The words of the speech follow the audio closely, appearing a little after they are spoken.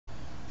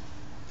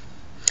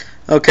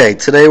Okay,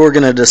 today we're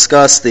going to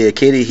discuss the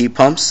Acadia heat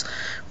pumps.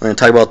 We're going to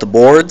talk about the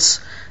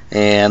boards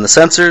and the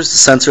sensors, the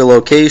sensor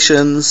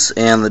locations,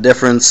 and the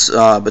difference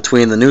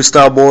between the new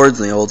style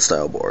boards and the old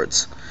style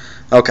boards.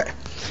 Okay,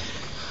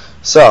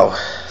 so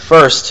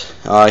first,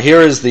 here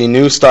is the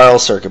new style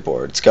circuit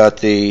board. It's got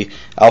the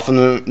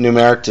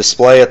alphanumeric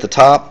display at the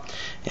top,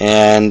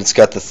 and it's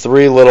got the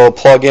three little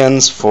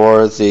plug-ins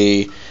for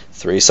the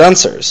three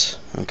sensors.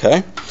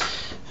 Okay,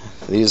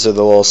 these are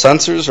the little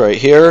sensors right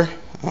here.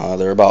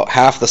 They're about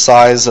half the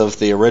size of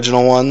the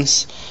original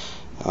ones.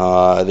 The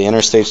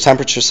interstage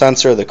temperature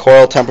sensor, the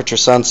coil temperature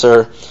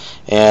sensor,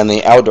 and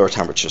the outdoor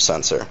temperature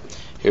sensor.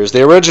 Here's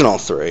the original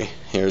three.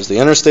 Here's the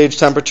interstage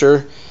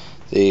temperature,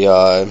 the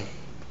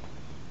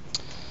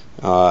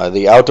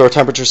outdoor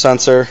temperature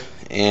sensor,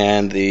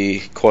 and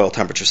the coil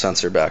temperature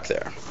sensor back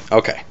there.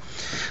 Okay,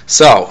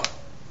 so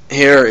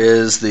here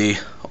is the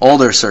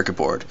older circuit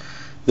board.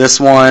 This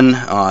one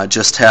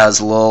just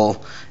has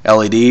little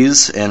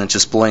LEDs, and it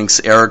just blinks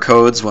error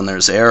codes when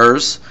there's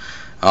errors,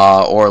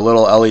 or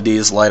little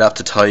LEDs light up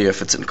to tell you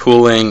if it's in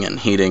cooling and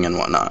heating and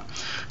whatnot.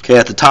 Okay,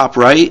 at the top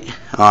right,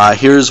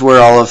 here's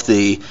where all of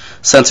the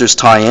sensors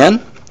tie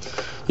in.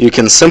 You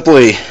can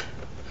simply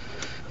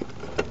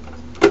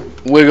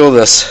wiggle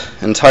this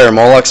entire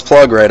Molex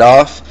plug right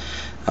off.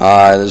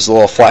 There's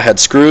little flathead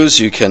screws.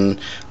 You can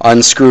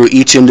unscrew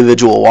each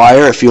individual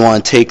wire if you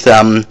want to take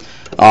them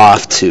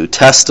off to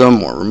test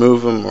them or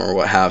remove them or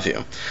what have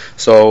you.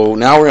 So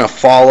now we're going to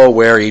follow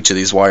where each of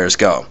these wires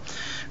go.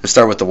 We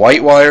start with the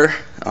white wire.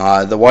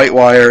 The white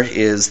wire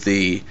is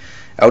the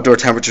outdoor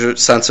temperature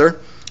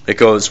sensor. It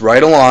goes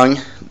right along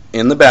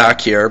in the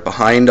back here,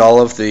 behind all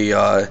of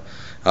the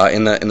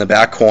in the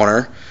back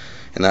corner,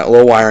 in that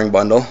little wiring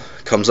bundle.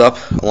 Comes up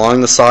along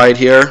the side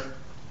here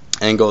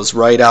and goes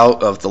right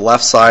out of the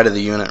left side of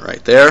the unit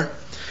right there.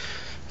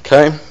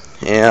 Okay,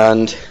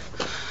 and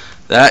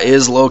that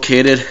is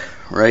located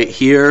right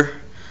here.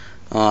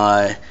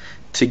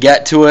 To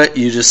get to it,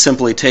 you just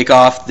simply take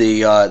off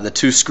the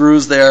two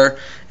screws there,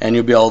 and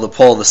you'll be able to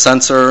pull the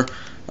sensor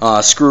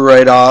screw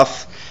right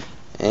off,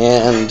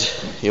 and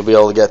you'll be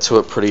able to get to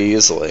it pretty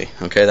easily.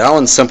 Okay, that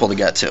one's simple to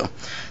get to.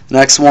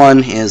 Next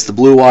one is the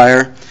blue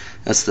wire.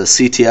 That's the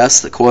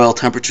CTS, the coil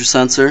temperature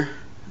sensor.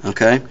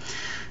 Okay,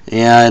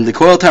 and the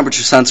coil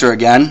temperature sensor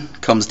again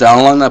comes down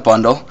along that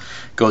bundle,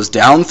 goes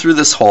down through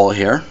this hole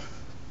here.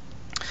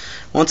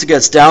 Once it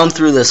gets down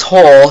through this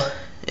hole,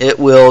 it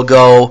will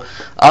go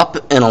up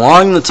and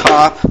along the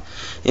top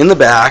in the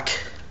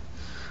back.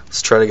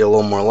 Let's try to get a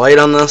little more light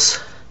on this.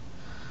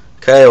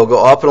 Okay, it will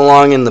go up and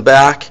along in the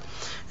back,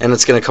 and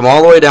it's going to come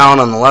all the way down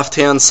on the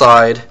left-hand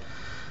side.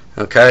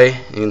 Okay,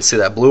 you can see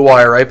that blue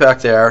wire right back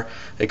there.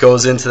 It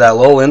goes into that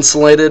little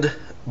insulated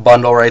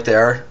bundle right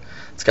there.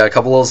 It's got a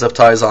couple little zip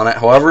ties on it.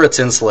 However, it's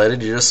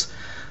insulated. You just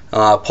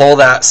pull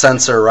that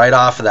sensor right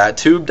off of that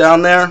tube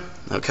down there.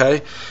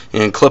 Okay, you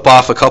can clip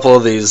off a couple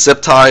of these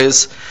zip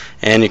ties,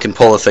 and you can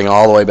pull the thing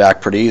all the way back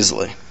pretty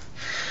easily.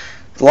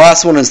 The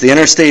last one is the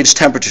interstage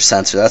temperature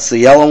sensor. That's the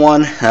yellow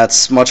one.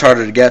 That's much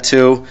harder to get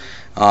to.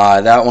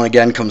 That one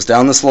again comes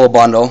down this little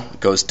bundle,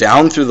 goes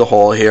down through the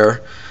hole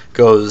here,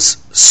 goes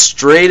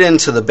straight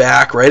into the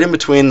back, right in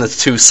between the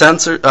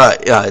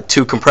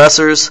two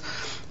compressors.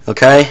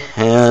 Okay,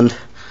 and I'm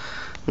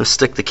going to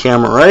stick the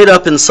camera right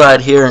up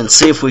inside here and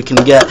see if we can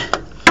get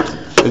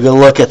a good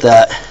look at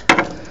that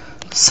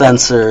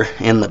sensor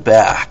in the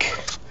back.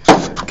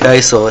 Okay,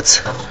 so it's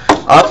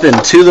up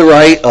and to the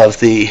right of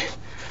the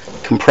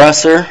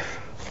compressor.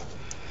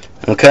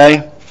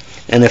 Okay,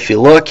 and if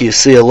you look, you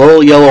see a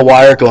little yellow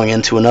wire going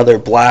into another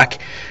black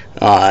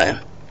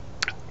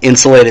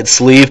insulated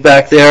sleeve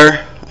back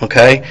there.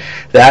 Okay,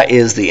 that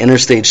is the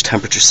interstage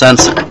temperature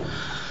sensor.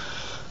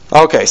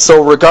 Okay,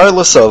 so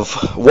regardless of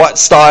what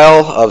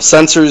style of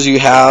sensors you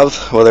have,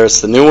 whether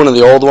it's the new one or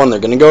the old one, they're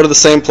going to go to the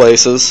same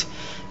places.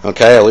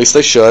 Okay, at least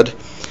they should.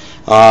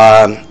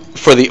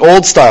 For the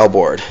old style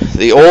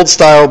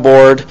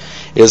board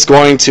is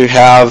going to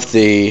have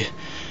the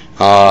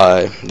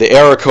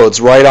error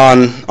codes right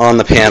on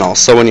the panel.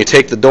 So when you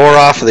take the door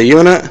off of the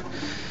unit,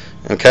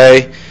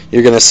 okay,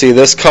 you're going to see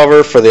this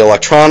cover for the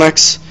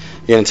electronics.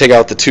 You're going to take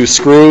out the two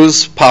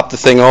screws, pop the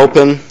thing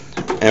open,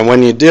 and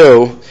when you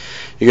do,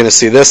 you're going to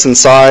see this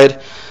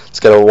inside. It's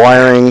got a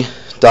wiring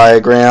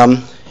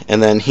diagram,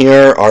 and then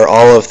here are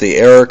all of the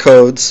error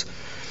codes.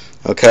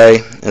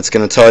 Okay, it's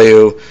going to tell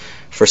you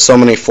for so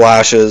many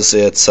flashes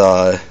it's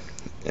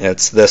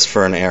this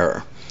for an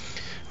error.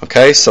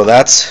 Okay, so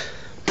that's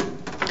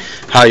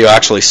how you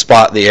actually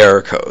spot the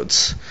error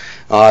codes.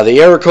 The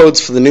error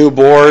codes for the new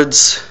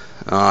boards,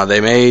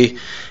 they may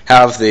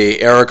have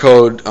the error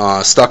code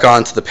stuck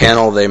onto the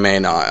panel, they may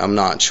not. I'm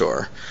not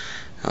sure.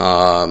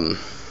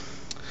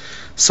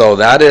 So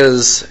that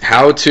is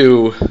how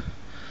to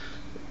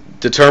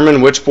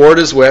determine which board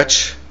is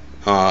which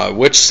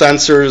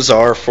sensors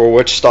are for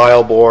which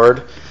style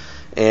board,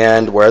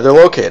 and where they're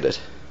located.